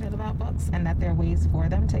excited about books and that there are ways for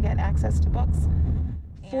them to get access to books.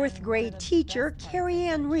 4th grade teacher Carrie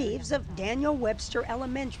Ann Reeves of Daniel Webster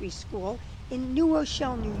Elementary School in New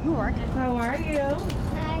Rochelle, New York. How are you?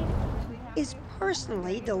 Hi. Is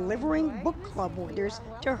personally delivering book club orders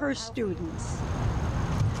to her students.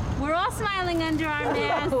 We're all smiling under our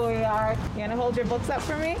masks. We are. You gonna hold your books up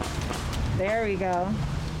for me? There we go.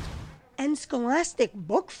 And scholastic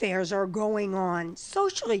book fairs are going on,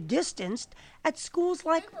 socially distanced, at schools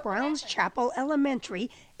like Browns Chapel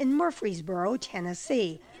Elementary in Murfreesboro,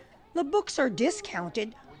 Tennessee. The books are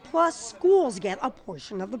discounted, plus schools get a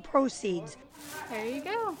portion of the proceeds. There you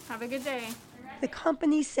go. Have a good day. The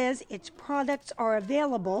company says its products are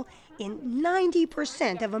available in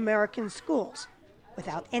 90% of American schools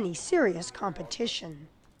without any serious competition.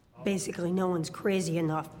 Basically, no one's crazy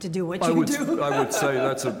enough to do what I you would say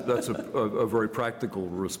that's a very practical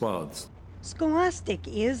response. Scholastic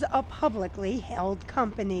is a publicly held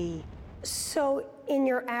company. So, in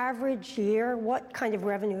your average year, what kind of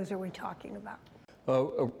revenues are we talking about?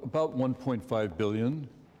 About $1.5 billion.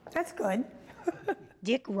 That's good.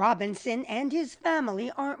 Dick Robinson and his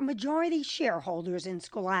family are majority shareholders in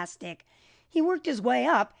Scholastic. He worked his way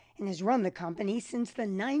up and has run the company since the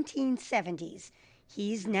 1970s.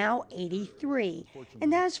 He's now 83.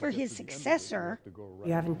 And as for his successor...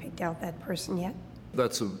 You haven't picked out that person yet?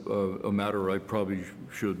 That's a matter I probably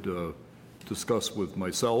should discuss with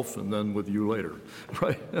myself and then with you later,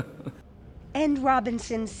 right? And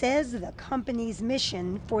Robinson says the company's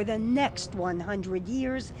mission for the next 100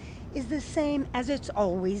 years is the same as it's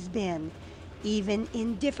always been, even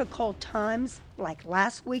in difficult times like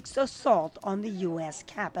last week's assault on the U.S.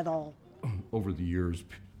 Capitol. Over the years,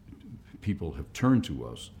 people have turned to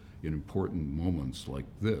us in important moments like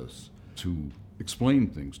this to explain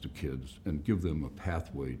things to kids and give them a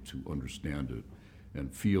pathway to understand it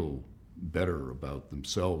and feel better about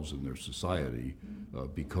themselves and their society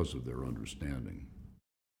because of their understanding.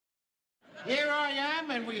 Here I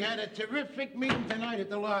am, and we had a terrific meeting tonight at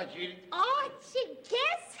the lodge. Archie,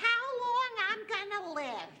 guess how long I'm gonna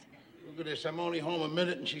live? Look at this, I'm only home a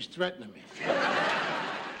minute and she's threatening me.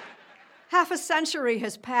 Half a century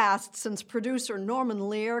has passed since producer Norman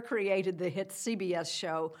Lear created the hit CBS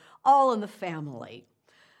show All in the Family,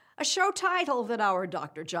 a show title that our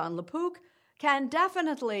Dr. John LaPook can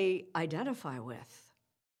definitely identify with.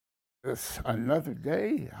 It's another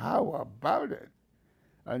day? How about it?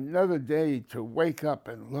 Another day to wake up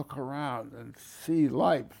and look around and see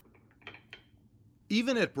life.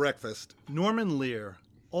 Even at breakfast, Norman Lear,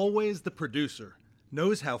 always the producer,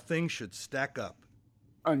 knows how things should stack up.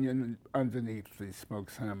 Onion underneath the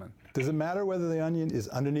smoked salmon. Does it matter whether the onion is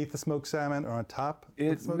underneath the smoked salmon or on top?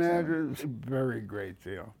 It matters a very great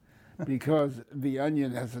deal because the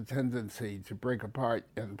onion has a tendency to break apart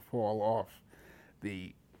and fall off.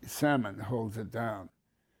 The salmon holds it down.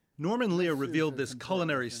 Norman Lear revealed this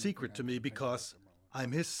culinary secret to me because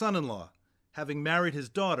I'm his son-in-law, having married his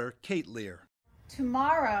daughter, Kate Lear.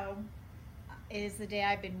 Tomorrow is the day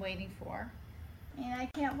I've been waiting for, and I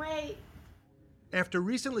can't wait. After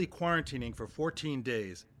recently quarantining for 14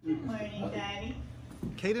 days, Good morning, Daddy.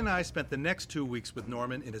 Kate and I spent the next 2 weeks with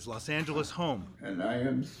Norman in his Los Angeles home. And I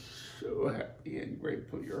am so happy and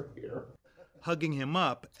grateful you're here. Hugging him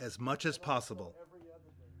up as much as possible.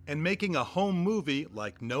 And making a home movie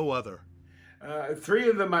like no other. 3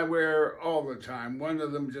 of them I wear all the time. 1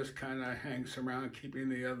 of them just kind of hangs around, keeping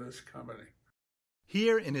the others company.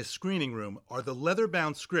 Here in his screening room are the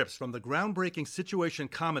leather-bound scripts from the groundbreaking situation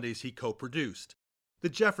comedies he co-produced. The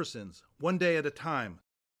Jeffersons, One Day at a Time,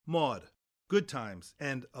 Maude, Good Times,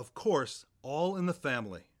 and, of course, All in the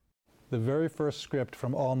Family. The very first script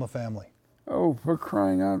from All in the Family. Oh, for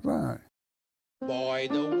crying out loud. Boy,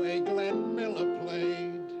 the way Glenn Miller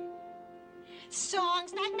played.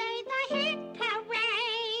 Songs that made the hit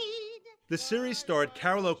parade. The series starred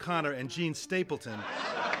Carol O'Connor and Gene Stapleton.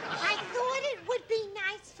 I thought it would be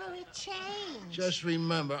nice for a change. Just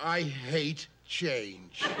remember, I hate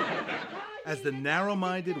change. As the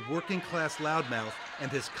narrow-minded, working-class loudmouth and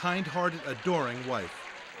his kind-hearted, adoring wife.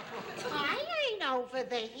 I ain't over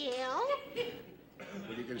the hill.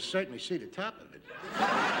 Well, you can certainly see the top of it.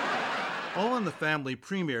 All in the Family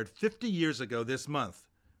premiered 50 years ago this month,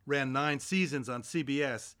 ran 9 seasons on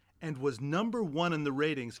CBS, and was #1 in the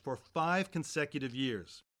ratings for 5 consecutive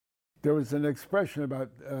years. There was an expression about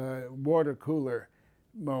water cooler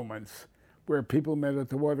moments where people met at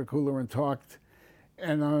the water cooler and talked.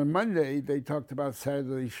 And on Monday, they talked about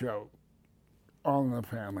Saturday's show, All in the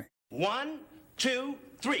Family. 1, 2,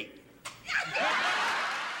 3.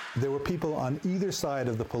 There were people on either side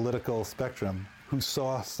of the political spectrum who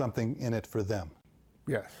saw something in it for them.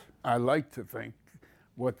 Yes, I like to think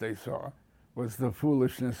what they saw was the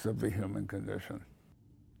foolishness of the human condition.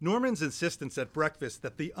 Norman's insistence at breakfast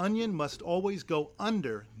that the onion must always go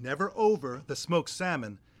under, never over, the smoked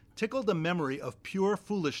salmon tickled a memory of pure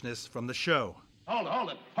foolishness from the show. Hold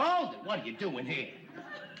it. What are you doing here?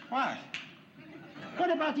 What? What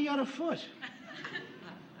about the other foot?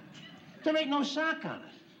 There ain't no sock on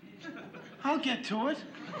it. I'll get to it.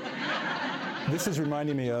 This is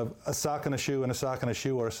reminding me of a sock and a shoe and a sock and a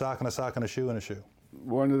shoe, or a sock and a sock and a shoe and a shoe.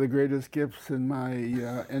 One of the greatest gifts in my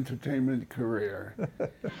entertainment career.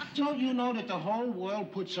 Don't you know that the whole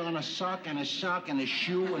world puts on a sock and a sock and a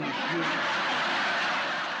shoe and a shoe?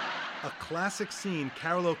 A classic scene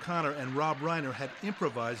Carroll O'Connor and Rob Reiner had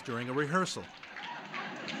improvised during a rehearsal.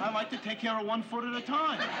 I like to take care of 1 foot at a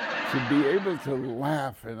time. To be able to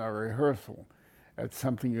laugh in a rehearsal at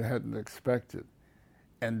something you hadn't expected,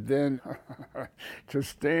 and then to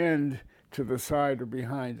stand to the side or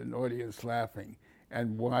behind an audience laughing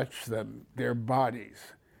and watch them, their bodies,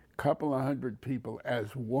 a couple of hundred people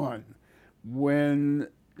as one, when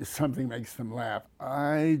something makes them laugh.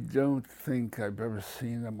 I don't think I've ever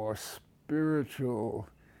seen a more spiritual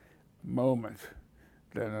moment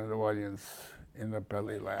than an audience in a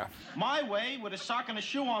belly laugh. My way, with a sock and a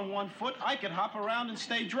shoe on 1 foot, I could hop around and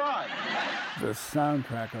stay dry. The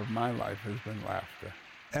soundtrack of my life has been laughter.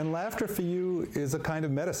 And laughter for you is a kind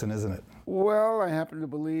of medicine, isn't it? Well, I happen to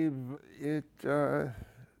believe it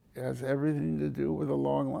has everything to do with a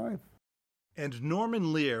long life. And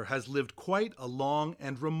Norman Lear has lived quite a long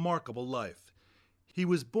and remarkable life. He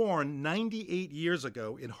was born 98 years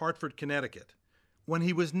ago in Hartford, Connecticut. When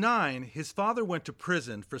he was 9, his father went to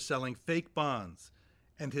prison for selling fake bonds,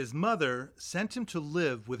 and his mother sent him to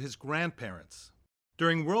live with his grandparents.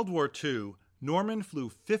 During World War II, Norman flew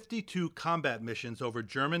 52 combat missions over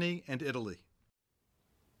Germany and Italy.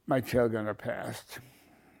 My tail gunner passed.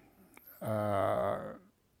 And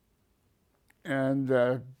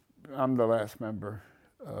I'm the last member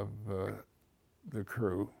of the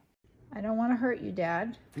crew. I don't want to hurt you,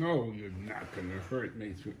 Dad. No, you're not going to hurt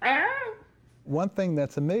me. One thing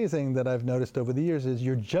that's amazing that I've noticed over the years is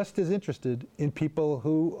you're just as interested in people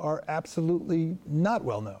who are absolutely not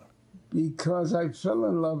well known. Because I fell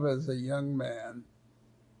in love as a young man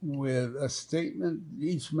with a statement,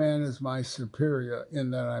 each man is my superior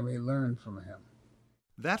in that I may learn from him.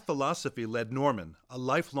 That philosophy led Norman, a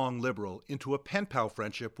lifelong liberal, into a pen pal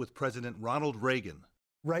friendship with President Ronald Reagan.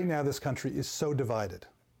 Right now, this country is so divided.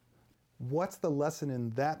 What's the lesson in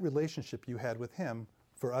that relationship you had with him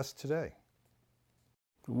for us today?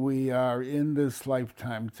 We are in this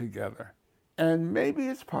lifetime together. And maybe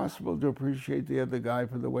it's possible to appreciate the other guy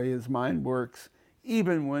for the way his mind works,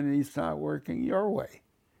 even when he's not working your way.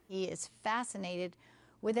 He is fascinated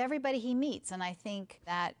with everybody he meets, and I think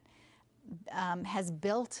that has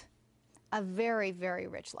built a very, very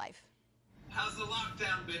rich life. How's the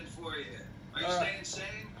lockdown been for you? Are you staying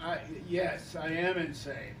sane? Yes, I am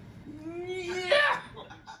insane. Yeah!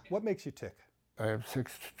 What makes you tick? I have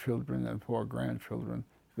 6 children and 4 grandchildren.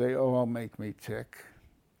 They all make me tick.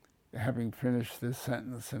 Having finished this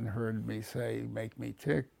sentence and heard me say, make me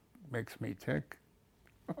tick, makes me tick.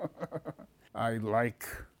 I like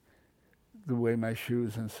the way my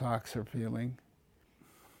shoes and socks are feeling.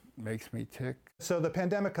 Makes me tick. So the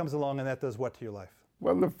pandemic comes along and that does what to your life?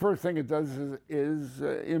 Well, the first thing it does is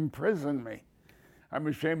imprison me. I'm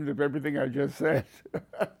ashamed of everything I just said.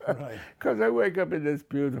 Right. Because I wake up in this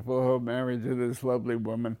beautiful home married to this lovely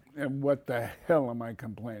woman, and what the hell am I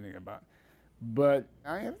complaining about? But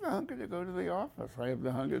I have the hunger to go to the office. I have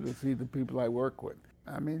the hunger to see the people I work with.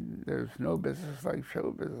 I mean, there's no business like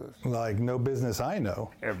show business. Like no business I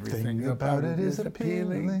know. Everything about it is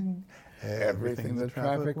appealing. Everything the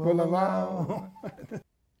traffic will allow.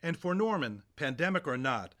 And for Norman, pandemic or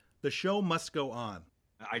not, the show must go on.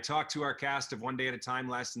 I talked to our cast of One Day at a Time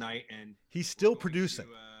last night, and he's still producing,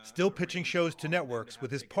 still pitching shows to networks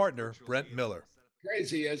with his partner, Brent Miller.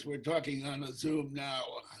 Crazy as we're talking on a Zoom now,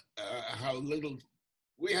 how little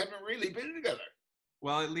we haven't really been together.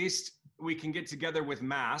 Well, at least we can get together with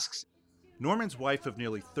masks. Norman's wife of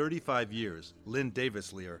nearly 35 years, Lynn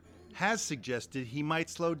Davis Lear, has suggested he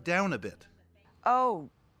might slow down a bit.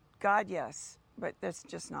 Oh, God, yes, but that's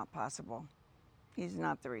just not possible. He's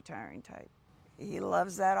not the retiring type. He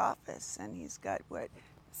loves that office, and he's got,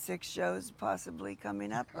 6 shows possibly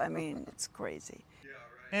coming up? I mean, it's crazy.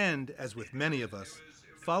 And, as with many of us,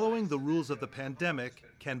 following the rules of the pandemic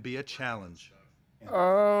can be a challenge.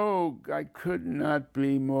 Oh, I could not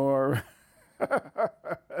be more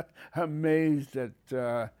amazed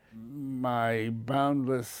at my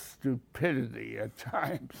boundless stupidity at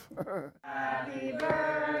times. Happy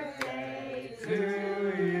birthday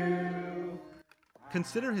to you.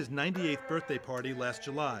 Consider his 98th birthday party last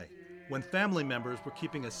July, when family members were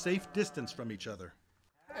keeping a safe distance from each other.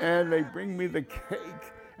 And they bring me the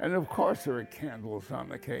cake, and of course there are candles on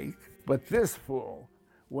the cake, but this fool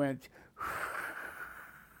went...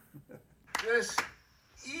 This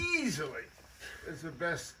easily is the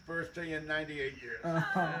best birthday in 98 years.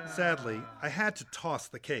 Sadly, I had to toss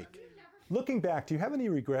the cake. Looking back, do you have any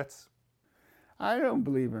regrets? I don't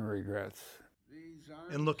believe in regrets.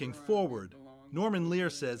 And looking forward, Norman Lear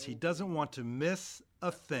says he doesn't want to miss a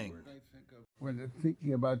thing. When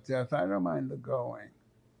thinking about death, I don't mind the going.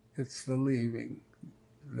 It's the leaving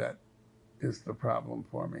that is the problem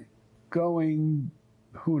for me. Going,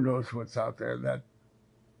 who knows what's out there. That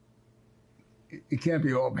it can't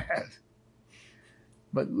be all bad.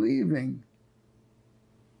 But leaving,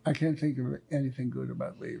 I can't think of anything good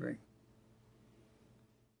about leaving.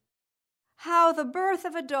 How the birth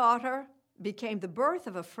of a daughter became the birth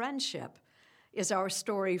of a friendship is our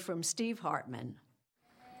story from Steve Hartman.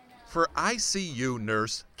 For ICU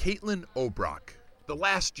nurse Caitlin Obrock, the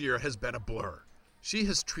last year has been a blur. She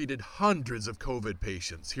has treated hundreds of COVID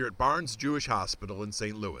patients here at Barnes Jewish Hospital in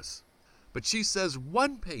St. Louis. But she says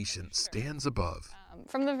one patient stands above.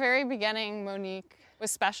 From the very beginning, Monique was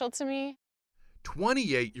special to me.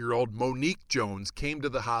 28-year-old Monique Jones came to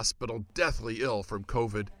the hospital deathly ill from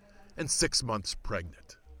COVID and 6 months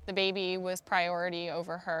pregnant. The baby was priority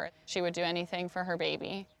over her. She would do anything for her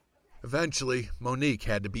baby. Eventually, Monique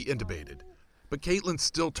had to be intubated, but Caitlin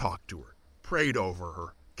still talked to her, prayed over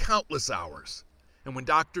her, countless hours. And when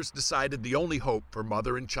doctors decided the only hope for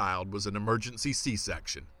mother and child was an emergency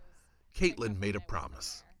C-section, Caitlin made a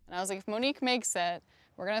promise. And I was like, if Monique makes it,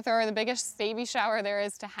 we're going to throw her the biggest baby shower there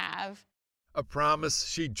is to have. A promise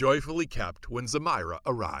she joyfully kept when Zamira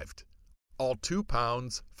arrived. All 2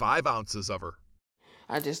 pounds, 5 ounces of her.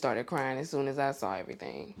 I just started crying as soon as I saw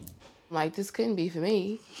everything. Like, this couldn't be for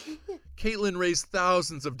me. Caitlin raised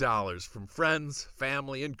thousands of dollars from friends,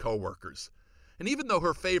 family, and coworkers. And even though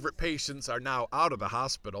her favorite patients are now out of the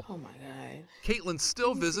hospital, oh my God, Caitlin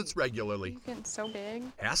still visits regularly. You're getting so big.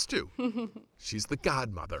 Has to. She's the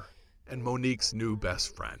godmother and Monique's new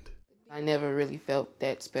best friend. I never really felt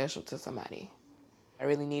that special to somebody. I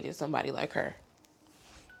really needed somebody like her.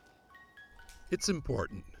 It's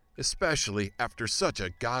important, especially after such a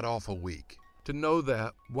god-awful week, to know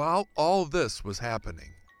that while all this was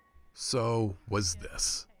happening, so was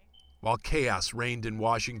this. While chaos reigned in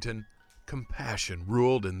Washington, compassion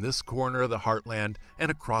ruled in this corner of the heartland and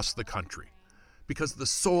across the country, because the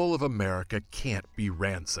soul of America can't be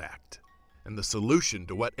ransacked. And the solution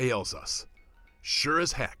to what ails us, sure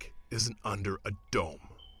as heck, isn't under a dome.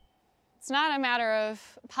 It's not a matter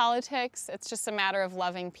of politics, it's just a matter of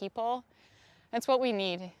loving people. That's what we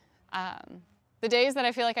need. The days that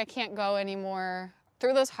I feel like I can't go anymore,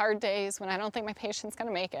 through those hard days when I don't think my patient's gonna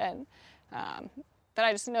make it, that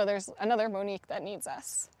I just know there's another Monique that needs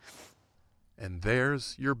us. And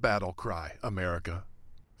there's your battle cry, America,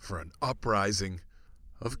 for an uprising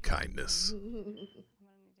of kindness.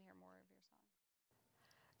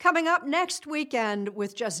 Coming up next weekend,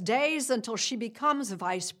 with just days until she becomes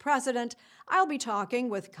vice president, I'll be talking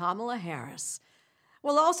with Kamala Harris.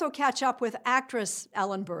 We'll also catch up with actress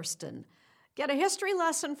Ellen Burstyn, get a history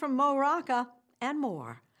lesson from Mo Rocca, and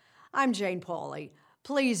more. I'm Jane Pauley.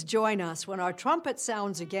 Please join us when our trumpet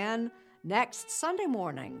sounds again next Sunday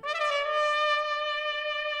morning.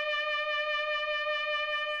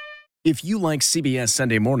 If you like CBS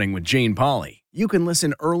Sunday Morning with Jane Pauley, you can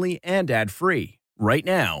listen early and ad-free right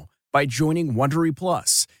now by joining Wondery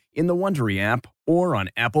Plus in the Wondery app or on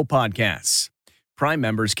Apple Podcasts. Prime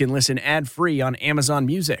members can listen ad-free on Amazon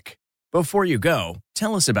Music. Before you go,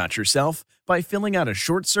 tell us about yourself by filling out a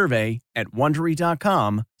short survey at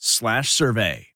Wondery.com/survey.